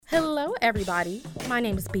Hello, everybody. My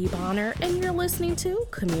name is Bee Bonner, and you're listening to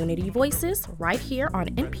Community Voices right here on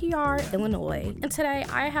NPR Illinois. And today,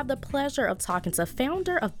 I have the pleasure of talking to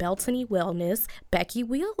founder of Beltany Wellness, Becky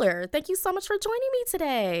Wheeler. Thank you so much for joining me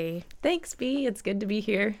today. Thanks, Bee. It's good to be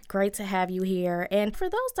here. Great to have you here. And for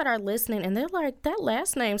those that are listening and they're like, that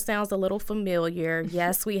last name sounds a little familiar.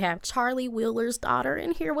 Yes, we have Charlie Wheeler's daughter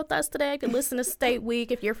in here with us today. You can listen to State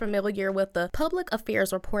Week if you're familiar with the Public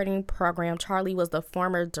Affairs Reporting Program. Charlie was the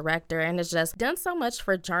former director and has just done so much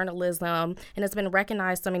for journalism and has been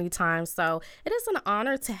recognized so many times. So it is an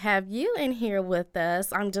honor to have you in here with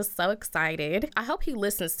us. I'm just so excited. I hope he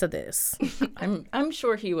listens to this. I'm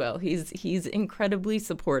sure he will. He's incredibly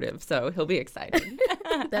supportive, so he'll be excited.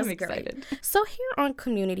 That's I'm excited. Great. So here on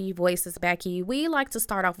Community Voices, Becky, we like to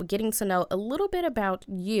start off with getting to know a little bit about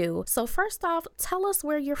you. So first off, tell us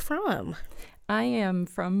where you're from. I am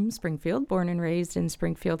from Springfield, born and raised in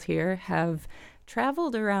Springfield here, have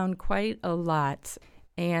traveled around quite a lot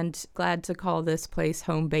and glad to call this place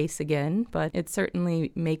home base again, but it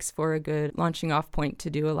certainly makes for a good launching off point to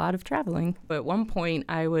do a lot of traveling. But at one point,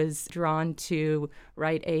 I was drawn to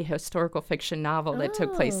write a historical fiction novel that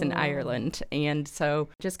took place in Ireland. And so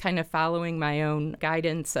just kind of following my own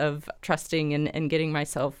guidance of trusting and getting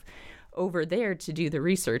myself over there to do the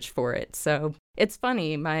research for it. So it's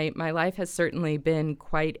funny, my life has certainly been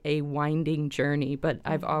quite a winding journey, but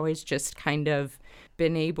I've always just kind of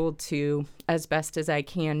been able to, as best as I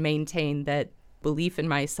can, maintain that belief in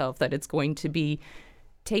myself that it's going to be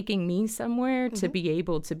taking me somewhere to be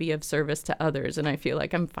able to be of service to others. And I feel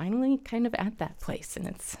like I'm finally kind of at that place, and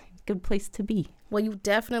it's a good place to be. Well, you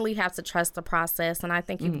definitely have to trust the process, and I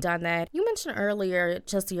think you've done that. You mentioned earlier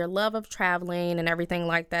just your love of traveling and everything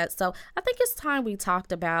like that. So I think it's time we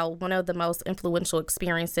talked about one of the most influential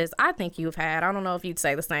experiences I think you've had. I don't know if you'd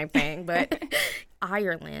say the same thing, but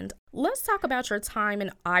Ireland. Let's talk about your time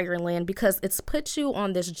in Ireland because it's put you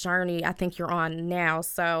on this journey I think you're on now.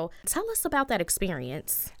 So tell us about that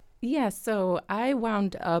experience. Yeah, so I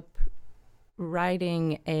wound up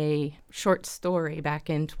writing a short story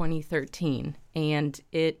back in 2013, and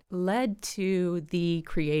it led to the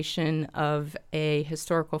creation of a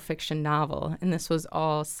historical fiction novel. And this was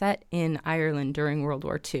all set in Ireland during World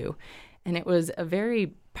War II. And it was a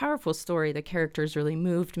very powerful story. The characters really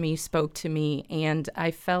moved me, spoke to me, and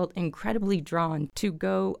I felt incredibly drawn to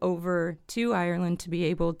go over to Ireland to be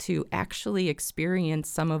able to actually experience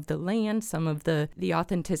some of the land, some of the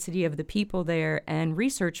authenticity of the people there, and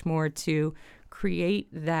research more to create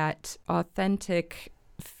that authentic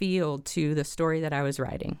feel to the story that I was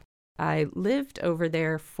writing. I lived over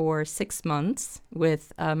there for 6 months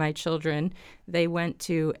with my children. They went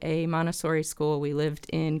to a Montessori school. We lived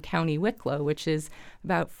in County Wicklow, which is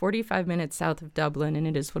about 45 minutes south of Dublin, and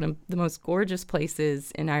it is one of the most gorgeous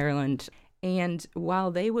places in Ireland. And while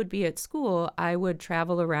they would be at school, I would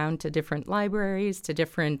travel around to different libraries, to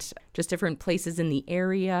different places in the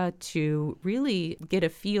area to really get a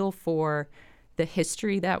feel for the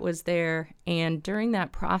history that was there. And during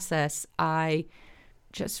that process, I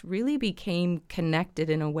just really became connected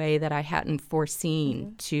in a way that I hadn't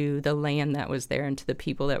foreseen to the land that was there and to the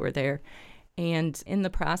people that were there. And in the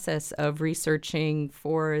process of researching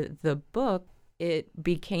for the book, it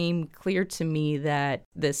became clear to me that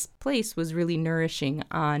this place was really nourishing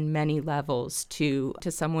on many levels to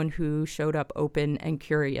someone who showed up open and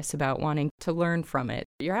curious about wanting to learn from it.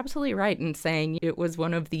 You're absolutely right in saying it was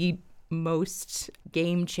one of the most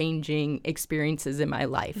game-changing experiences in my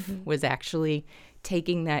life, was actually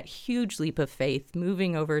taking that huge leap of faith,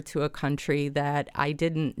 moving over to a country that I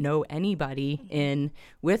didn't know anybody in,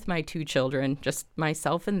 with my 2 children, just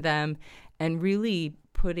myself and them, and really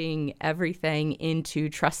putting everything into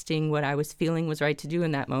trusting what I was feeling was right to do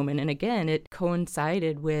in that moment. And again, it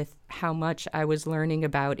coincided with how much I was learning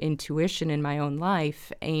about intuition in my own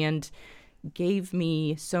life and gave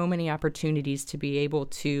me so many opportunities to be able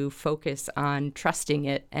to focus on trusting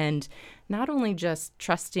it, and not only just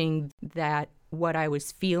trusting that what I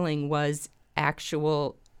was feeling was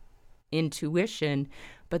actual intuition,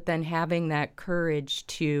 but then having that courage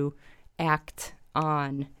to act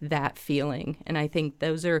on that feeling. And I think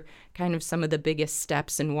those are kind of some of the biggest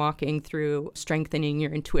steps in walking through strengthening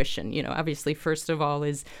your intuition. You know, obviously, first of all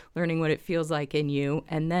is learning what it feels like in you,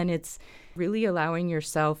 and then it's really allowing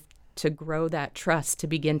yourself to grow that trust, to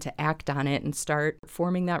begin to act on it and start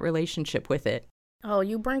forming that relationship with it. Oh,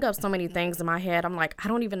 you bring up so many things in my head. I'm like, I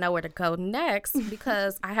don't even know where to go next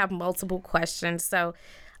because I have multiple questions. So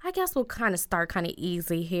I guess we'll kind of start kind of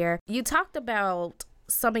easy here. You talked about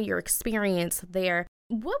some of your experience there.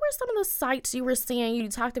 What were some of the sights you were seeing? You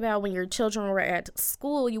talked about when your children were at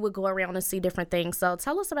school, you would go around and see different things. So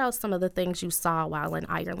tell us about some of the things you saw while in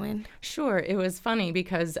Ireland. Sure. It was funny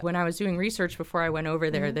because when I was doing research before I went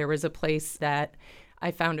over there, there was a place that I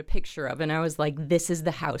found a picture of, and I was like, this is the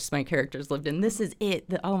house my characters lived in. This is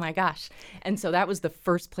it. Oh my gosh. And so that was the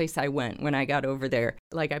first place I went when I got over there.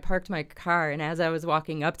 Like, I parked my car, and as I was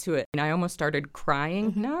walking up to it, and I almost started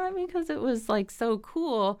crying, not because it was like so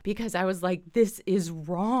cool, because I was like, this is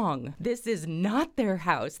wrong. This is not their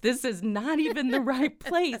house. This is not even the right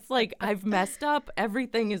place. Like, I've messed up.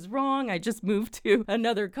 Everything is wrong. I just moved to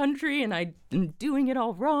another country, and I'm doing it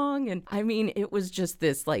all wrong. And I mean, it was just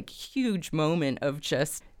this like huge moment of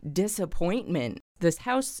just disappointment. This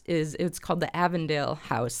house it's called the Avondale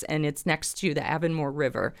House, and it's next to the Avonmore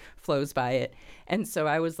River, flows by it. And so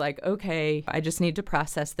I was like, okay, I just need to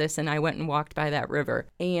process this. And I went and walked by that river.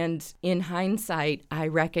 And in hindsight, I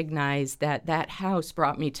recognized that that house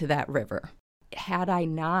brought me to that river. Had I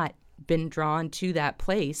not been drawn to that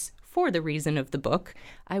place for the reason of the book,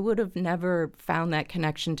 I would have never found that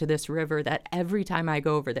connection to this river that every time I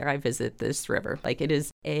go over there, I visit this river. Like, it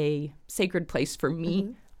is a sacred place for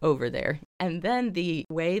me over there. And then the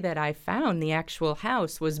way that I found the actual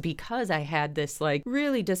house was because I had this like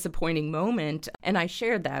really disappointing moment. And I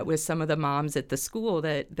shared that with some of the moms at the school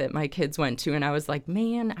that my kids went to. And I was like,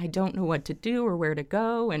 man, I don't know what to do or where to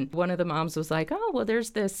go. And one of the moms was like, oh, well, there's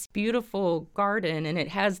this beautiful garden and it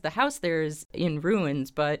has the house there is in ruins,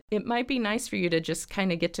 but it might be nice for you to just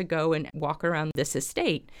kind of get to go and walk around this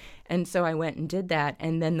estate. And so I went and did that.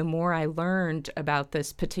 And then the more I learned about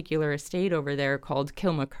this particular estate over there called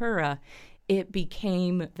Kilmacura, it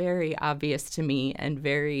became very obvious to me and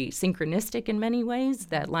very synchronistic in many ways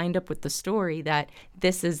that lined up with the story that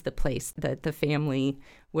this is the place that the family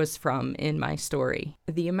was from in my story.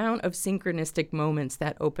 The amount of synchronistic moments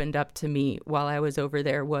that opened up to me while I was over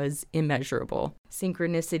there was immeasurable.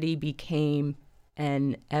 Synchronicity became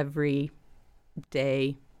an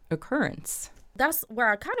everyday occurrence. That's where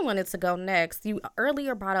I kind of wanted to go next. You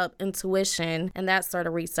earlier brought up intuition and that sort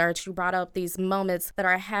of research. You brought up these moments that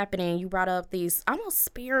are happening. You brought up these almost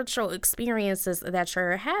spiritual experiences that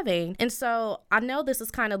you're having. And so I know this is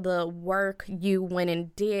kind of the work you went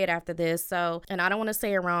and did after this. So, and I don't want to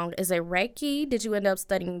say it wrong. Is it Reiki? Did you end up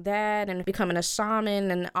studying that and becoming a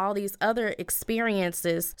shaman and all these other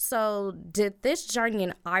experiences? So did this journey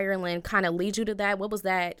in Ireland kind of lead you to that? What was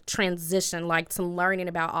that transition like to learning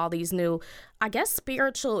about all these new, I guess,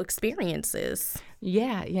 spiritual experiences?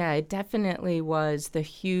 Yeah, it definitely was the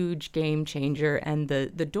huge game changer and the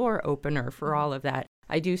door opener for all of that.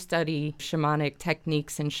 I do study shamanic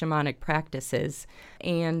techniques and shamanic practices,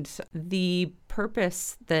 and the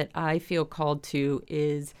purpose that I feel called to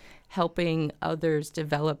is helping others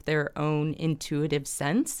develop their own intuitive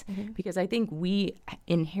sense, because I think we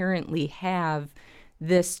inherently have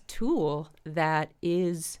this tool that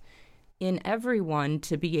is in everyone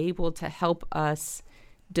to be able to help us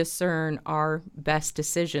discern our best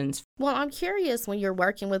decisions. Well, I'm curious, when you're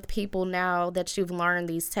working with people now that you've learned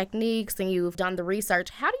these techniques and you've done the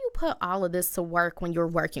research, how do you put all of this to work when you're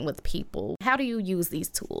working with people? How do you use these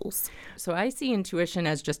tools? So I see intuition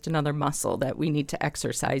as just another muscle that we need to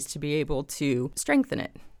exercise to be able to strengthen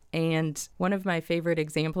it. And one of my favorite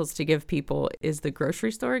examples to give people is the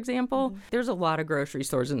grocery store example. There's a lot of grocery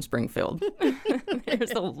stores in Springfield.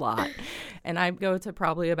 There's a lot. And I go to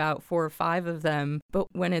probably about 4 or 5 of them. But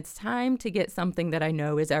when it's time to get something that I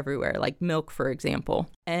know is everywhere, like milk, for example,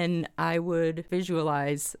 and I would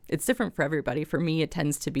visualize, it's different for everybody. For me, it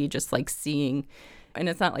tends to be just like seeing, and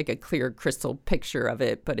it's not like a clear crystal picture of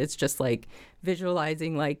it, but it's just like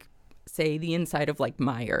visualizing, like, say, the inside of like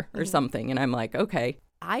Meijer or something. And I'm like, okay,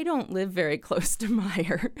 I don't live very close to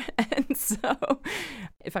Meijer. And so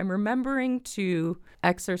if I'm remembering to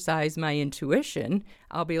exercise my intuition,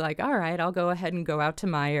 I'll be like, all right, I'll go ahead and go out to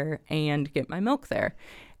Meijer and get my milk there.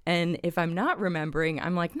 And if I'm not remembering,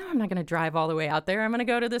 I'm like, no, I'm not going to drive all the way out there. I'm going to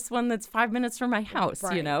go to this one that's 5 minutes from my house,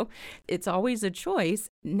 Right. You know? It's always a choice.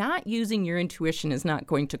 Not using your intuition is not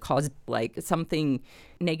going to cause like something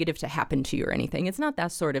negative to happen to you or anything. It's not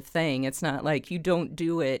that sort of thing. It's not like you don't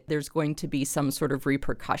do it, there's going to be some sort of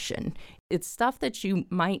repercussion. It's stuff that you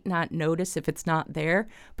might not notice if it's not there,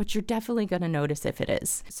 but you're definitely going to notice if it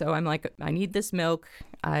is. So I'm like, I need this milk.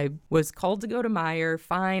 I was called to go to Meijer.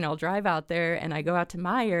 Fine, I'll drive out there. And I go out to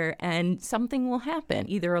Meijer and something will happen.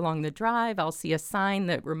 Either along the drive, I'll see a sign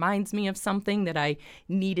that reminds me of something that I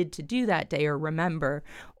needed to do that day or remember.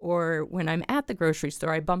 Or when I'm at the grocery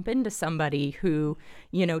store, I bump into somebody who,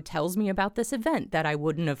 tells me about this event that I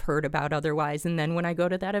wouldn't have heard about otherwise. And then when I go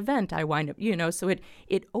to that event, I wind up, so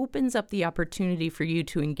it opens up the opportunity for you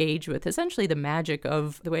to engage with essentially the magic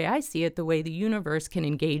of, the way I see it, the way the universe can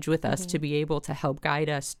engage with us to be able to help guide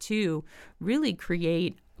us to really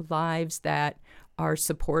create lives that are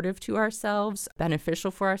supportive to ourselves,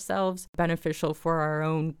 beneficial for our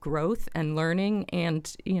own growth and learning,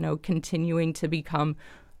 and, continuing to become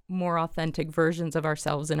more authentic versions of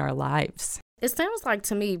ourselves in our lives. It sounds like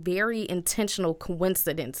to me very intentional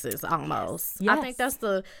coincidences almost. Yes. I think that's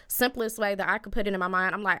the simplest way that I could put it in my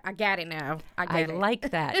mind. I'm like, I got it now. I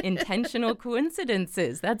like that. Intentional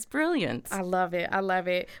coincidences. That's brilliant. I love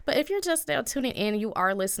it. But if you're just now tuning in, you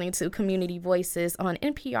are listening to Community Voices on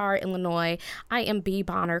NPR Illinois. I am Bea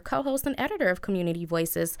Bonner, co-host and editor of Community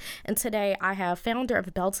Voices. And today I have founder of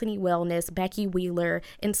Beltany Wellness, Becky Wheeler,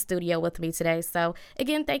 in studio with me today. So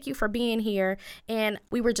again, thank you for being here. And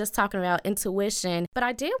we were just talking about intuition, but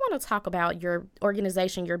I did want to talk about your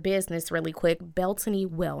organization, your business really quick, Beltany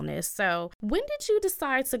Wellness. So when did you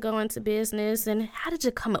decide to go into business, and how did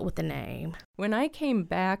you come up with the name? When I came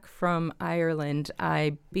back from Ireland,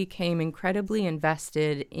 I became incredibly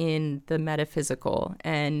invested in the metaphysical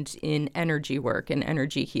and in energy work and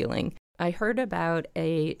energy healing. I heard about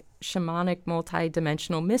a shamanic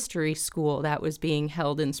multidimensional mystery school that was being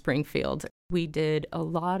held in Springfield. We did a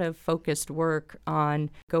lot of focused work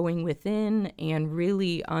on going within and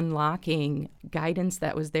really unlocking guidance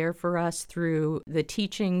that was there for us through the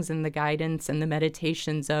teachings and the guidance and the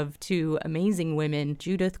meditations of two amazing women,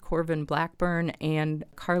 Judith Corvin Blackburn and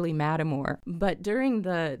Carly Matamore. But during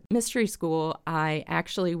the mystery school, I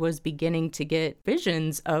actually was beginning to get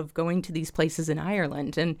visions of going to these places in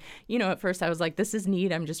Ireland. And, at first I was like, this is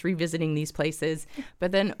neat. I'm just revisiting these places.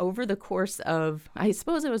 But then over the course of,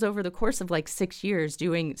 like 6 years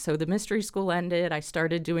so the mystery school ended. I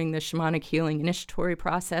started doing the shamanic healing initiatory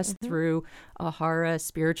process through Ahara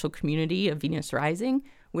Spiritual Community of Venus Rising,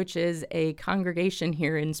 which is a congregation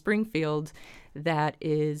here in Springfield that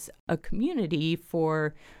is a community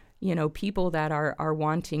for people that are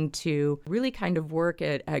wanting to really kind of work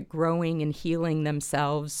at growing and healing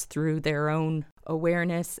themselves through their own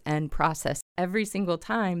awareness and process. Every single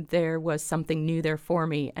time there was something new there for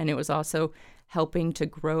me, and it was also helping to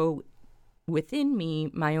grow within me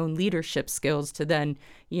my own leadership skills to then,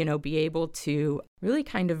 be able to really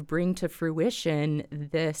kind of bring to fruition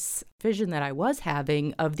this vision that I was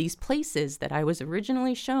having of these places that I was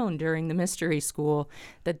originally shown during the mystery school,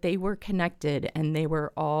 that they were connected and they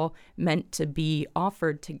were all meant to be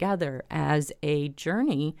offered together as a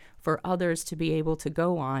journey for others to be able to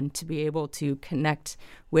go on, to be able to connect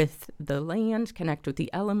with the land, connect with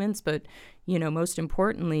the elements, but, most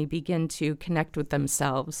importantly, begin to connect with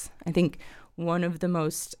themselves. I think one of the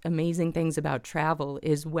most amazing things about travel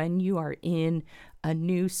is when you are in a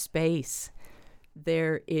new space,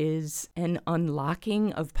 there is an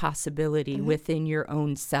unlocking of possibility within your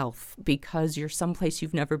own self because you're someplace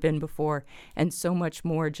you've never been before, and so much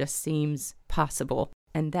more just seems possible.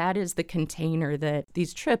 And that is the container that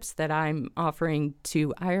these trips that I'm offering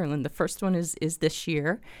to Ireland. The first one is this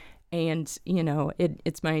year. And,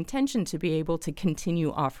 it's my intention to be able to continue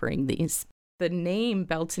offering these. The name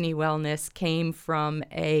Beltany Wellness came from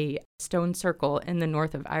a stone circle in the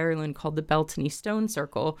north of Ireland called the Beltany Stone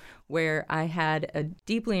Circle, where I had a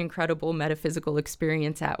deeply incredible metaphysical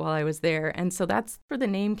experience at while I was there. And so that's where the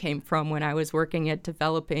name came from when I was working at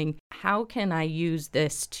developing how can I use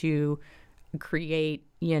this to create,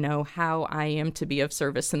 how I am to be of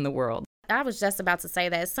service in the world. I was just about to say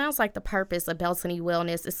that. It sounds like the purpose of Beltany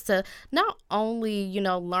Wellness is to not only,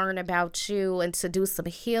 learn about you and to do some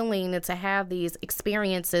healing and to have these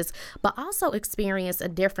experiences, but also experience a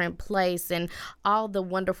different place and all the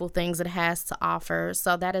wonderful things it has to offer.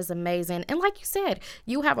 So that is amazing. And like you said,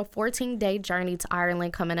 you have a 14-day journey to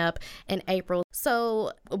Ireland coming up in April.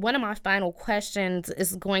 So one of my final questions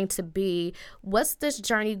is going to be, what's this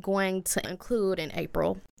journey going to include in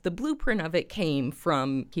April? The blueprint of it came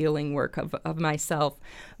from healing work of myself,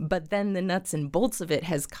 but then the nuts and bolts of it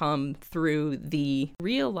has come through the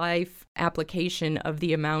real life application of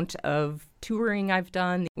the amount of touring I've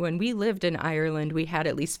done. When we lived in Ireland, we had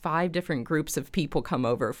at least 5 different groups of people come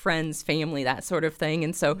over, friends, family, that sort of thing.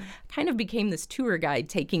 And so kind of became this tour guide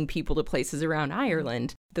taking people to places around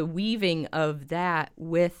Ireland. The weaving of that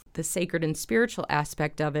with the sacred and spiritual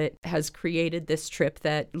aspect of it has created this trip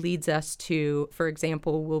that leads us to, for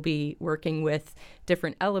example, we'll be working with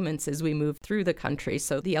different elements as we move through the country.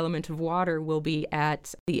 So the element of water will be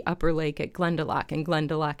at the upper lake at Glendalough, and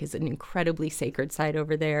Glendalough is an incredibly sacred site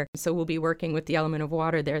over there. So we'll be working with the element of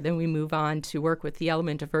water there. Then we move on to work with the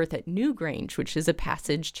element of earth at Newgrange, which is a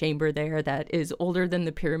passage chamber there that is older than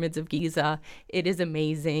the pyramids of Giza. It is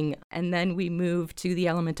amazing. And then we move to the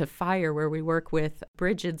element of fire, where we work with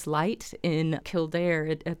Brigid's Light in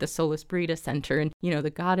Kildare at the Solus Brida Center. And, the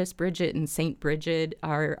goddess Bridget and Saint Bridget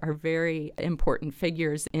are very important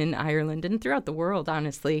figures in Ireland and throughout the world,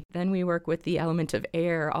 honestly. Then we work with the element of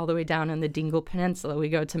air all the way down on the Dingle Peninsula. We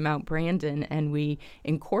go to Mount Brandon and we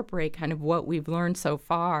incorporate kind of what we've learned so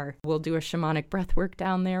far. We'll do a shamanic breathwork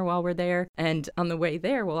down there while we're there. And on the way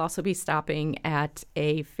there, we'll also be stopping at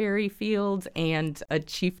a fairy field and a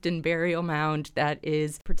chieftain burial mound that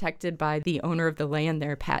is protected by the owner of the land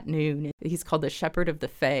there, Pat Noon. He's called the Shepherd of the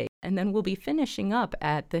Fae. And then we'll be finishing up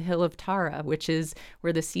at the Hill of Tara, which is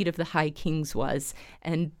where the seat of the High Kings was.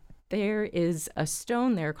 And there is a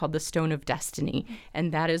stone there called the Stone of Destiny,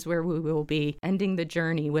 and that is where we will be ending the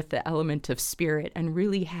journey with the element of spirit and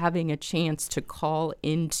really having a chance to call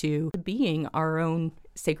into being our own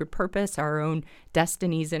sacred purpose, our own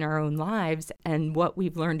destinies in our own lives, and what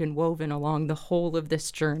we've learned and woven along the whole of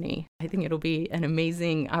this journey. I think it'll be an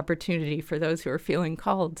amazing opportunity for those who are feeling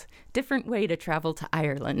called. Different way to travel to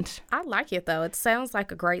Ireland. I like it, though. It sounds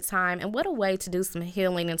like a great time, and what a way to do some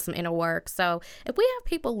healing and some inner work. So if we have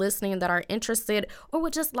people listening that are interested or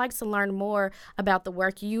would just like to learn more about the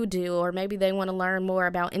work you do, or maybe they want to learn more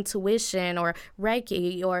about intuition or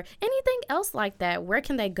Reiki or anything else like that, where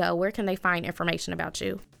can they go? Where can they find information about you?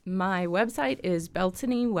 My website is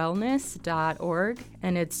beltanywellness.org,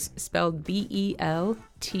 and it's spelled BELTANY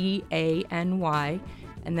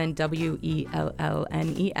and then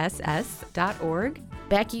WELLNESS.org.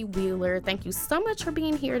 Becky Wheeler, thank you so much for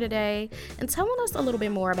being here today and telling us a little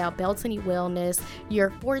bit more about Beltany Wellness, your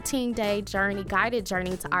 14-day journey, guided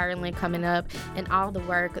journey to Ireland coming up, and all the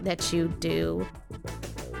work that you do.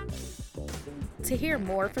 To hear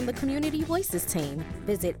more from the Community Voices team,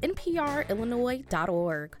 visit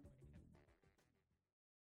nprillinois.org.